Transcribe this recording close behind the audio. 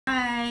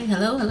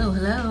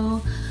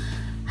Hello.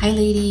 Hi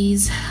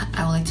ladies,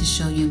 I would like to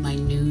show you my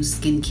new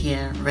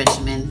skincare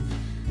regimen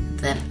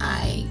that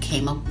I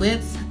came up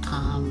with.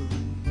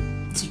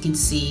 As you can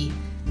see,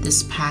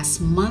 this past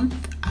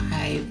month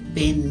I've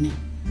been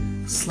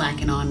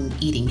slacking on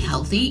eating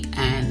healthy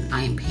and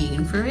I am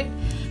paying for it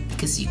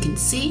because you can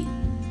see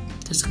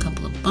there's a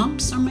couple of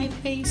bumps on my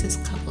face, there's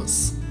a couple of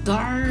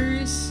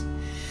scars.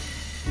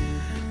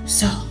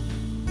 So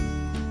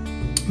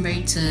I'm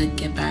ready to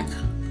get back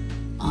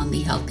on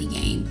the healthy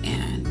game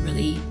and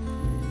really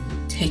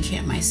take care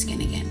of my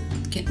skin again,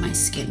 get my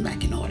skin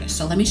back in order.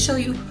 So let me show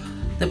you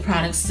the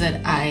products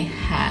that I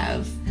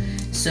have.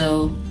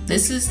 So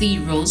this is the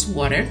rose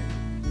water,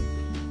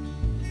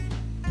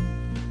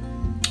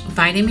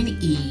 vitamin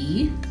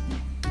E,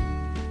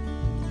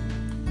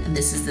 and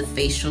this is the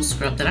facial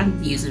scrub that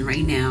I'm using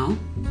right now.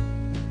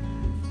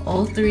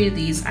 All three of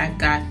these, I've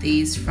got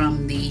these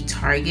from the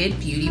Target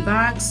beauty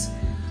box.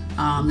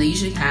 They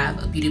usually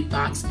have a beauty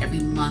box every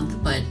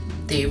month, but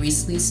they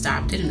recently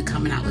stopped it and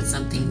coming out with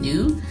something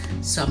new.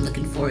 So I'm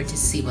looking forward to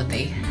see what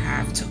they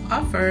have to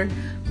offer.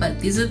 But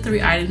these are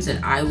three items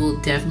that I will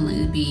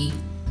definitely be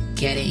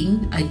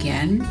getting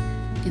again.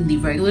 In the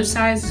regular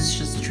size, it's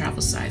just a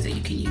travel size that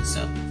you can use.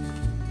 So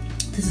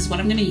this is what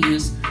I'm gonna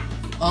use.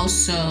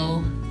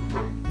 Also,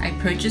 I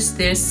purchased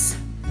this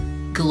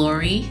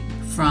Glory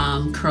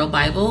from Curl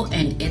Bible,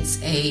 and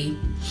it's a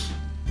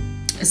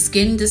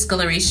skin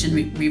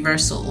discoloration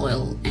reversal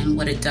oil. And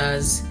what it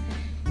does,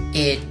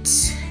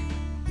 it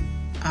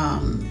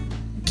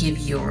give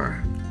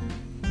your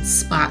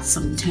spots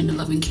some tender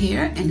loving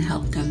care and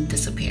help them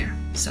disappear.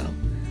 So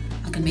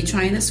I'm gonna be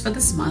trying this for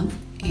this month,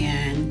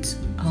 and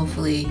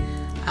hopefully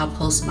I'll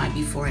post my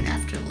before and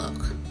after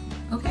look.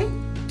 Okay,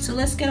 so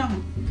let's get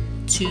on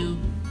to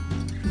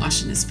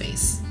washing this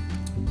face.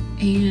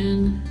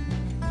 And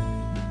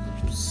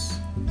oops,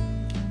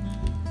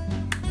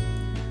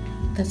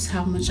 that's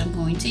how much I'm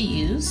going to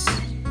use.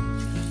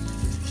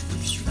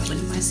 Just rub it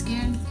in my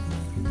skin.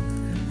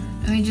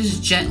 I mean,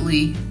 just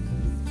gently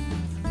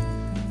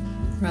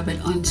rub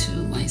it onto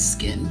my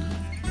skin.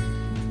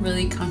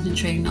 Really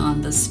concentrating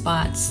on the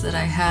spots that I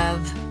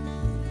have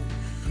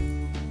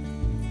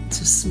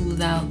to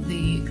smooth out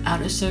the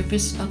outer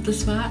surface of the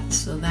spot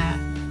so that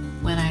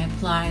when I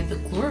apply the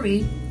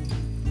Glory,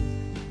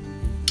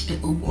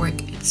 it will work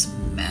its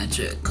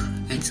magic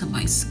into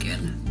my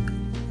skin.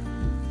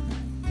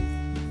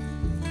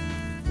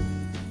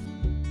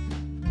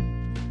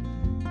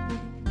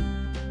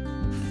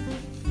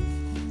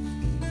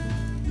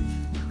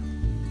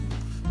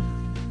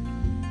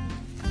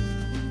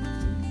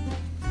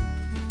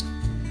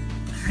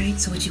 Alright,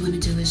 so what you want to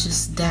do is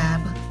just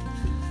dab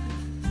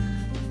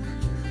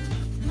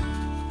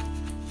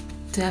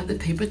the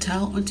paper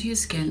towel onto your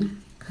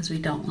skin, because we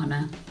don't want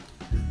to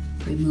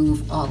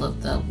remove all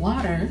of the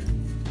water,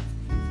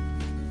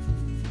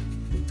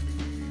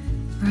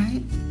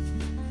 right?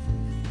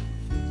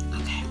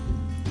 Okay,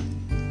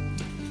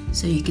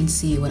 so you can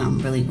see what I'm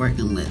really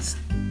working with.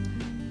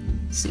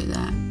 See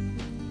that?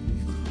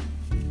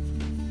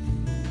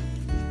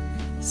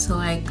 So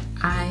I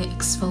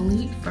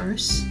exfoliate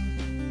first,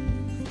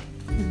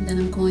 and then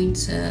I'm going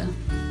to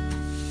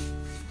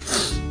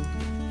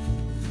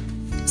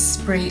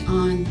spray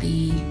on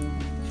the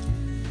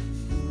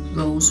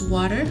rose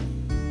water.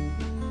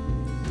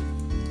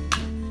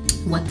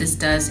 What this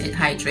does, it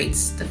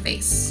hydrates the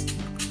face.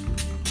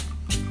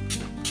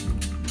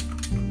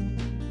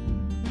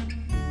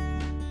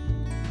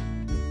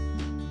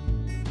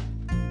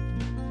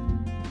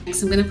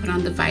 Next, I'm going to put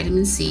on the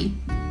vitamin C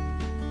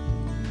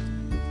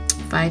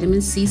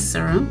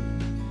serum.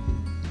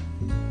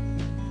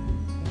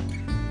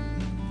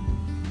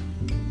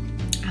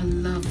 I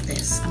love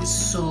this. I'm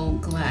so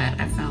glad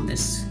I found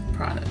this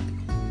product.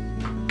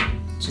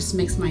 It just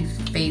makes my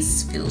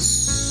face feel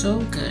so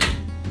good.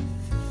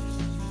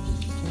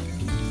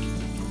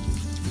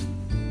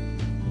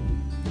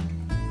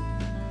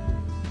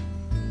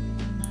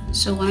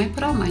 So when I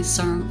put on my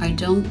serum, I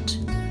don't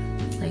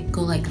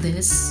go like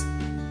this.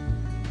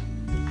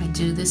 I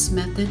do this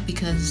method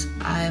because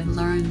I've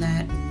learned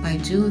that by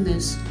doing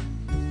this,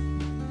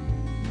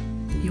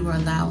 you are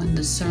allowing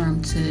the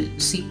serum to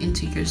seep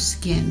into your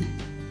skin.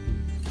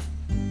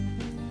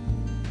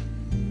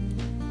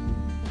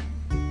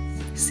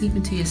 Seep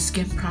into your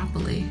skin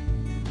properly.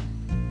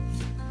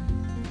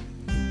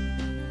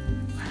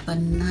 Have a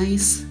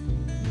nice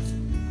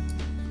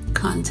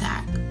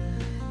contact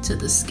to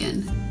the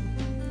skin.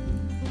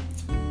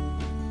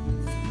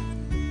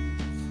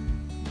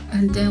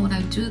 And then when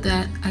I do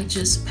that, I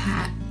just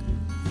pat.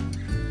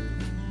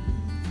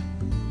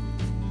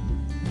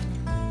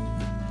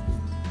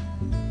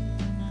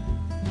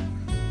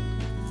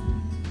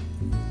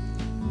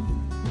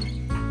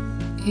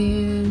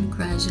 And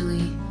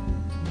gradually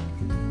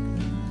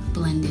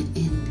blend it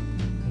in.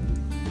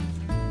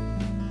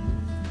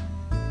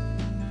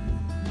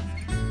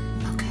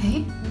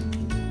 Okay.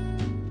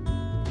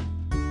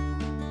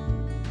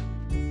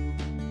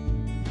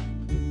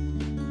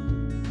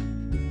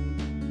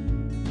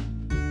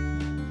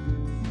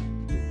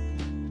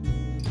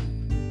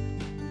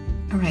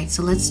 All right,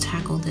 so let's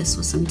tackle this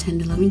with some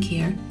tender loving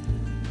care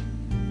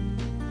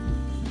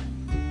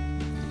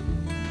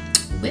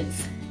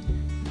with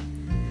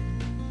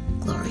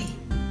Glory.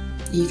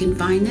 You can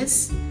find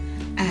this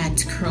at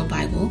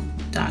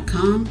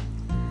curlbible.com.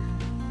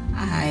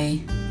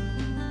 I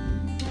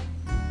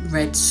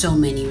read so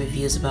many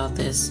reviews about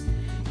this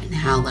and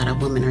how a lot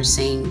of women are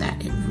saying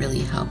that it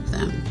really helped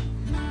them,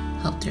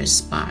 help their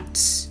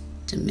spots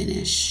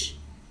diminish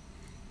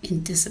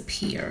and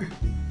disappear.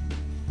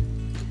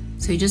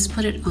 So you just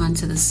put it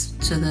onto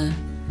to the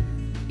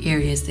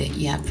areas that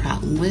you have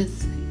problem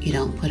with. You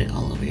don't put it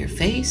all over your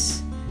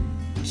face.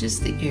 It's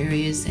just the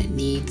areas that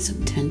need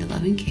some tender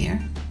loving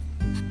care.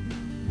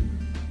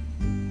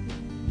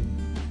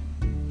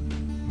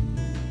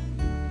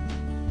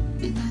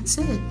 And that's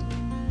it.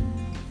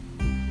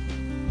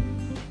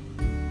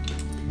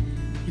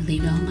 You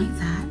leave it on like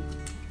that.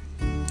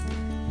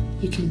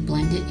 You can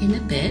blend it in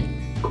a bit.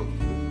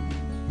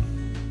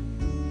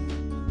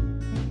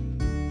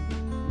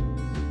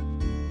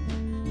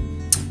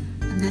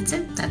 And that's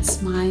it.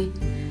 That's my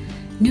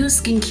new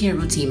skincare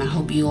routine. I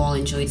hope you all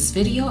enjoyed this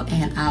video,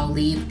 and I'll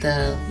leave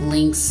the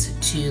links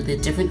to the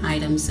different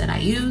items that I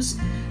use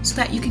so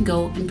that you can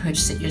go and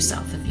purchase it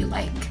yourself if you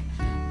like.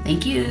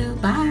 Thank you.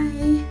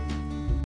 Bye.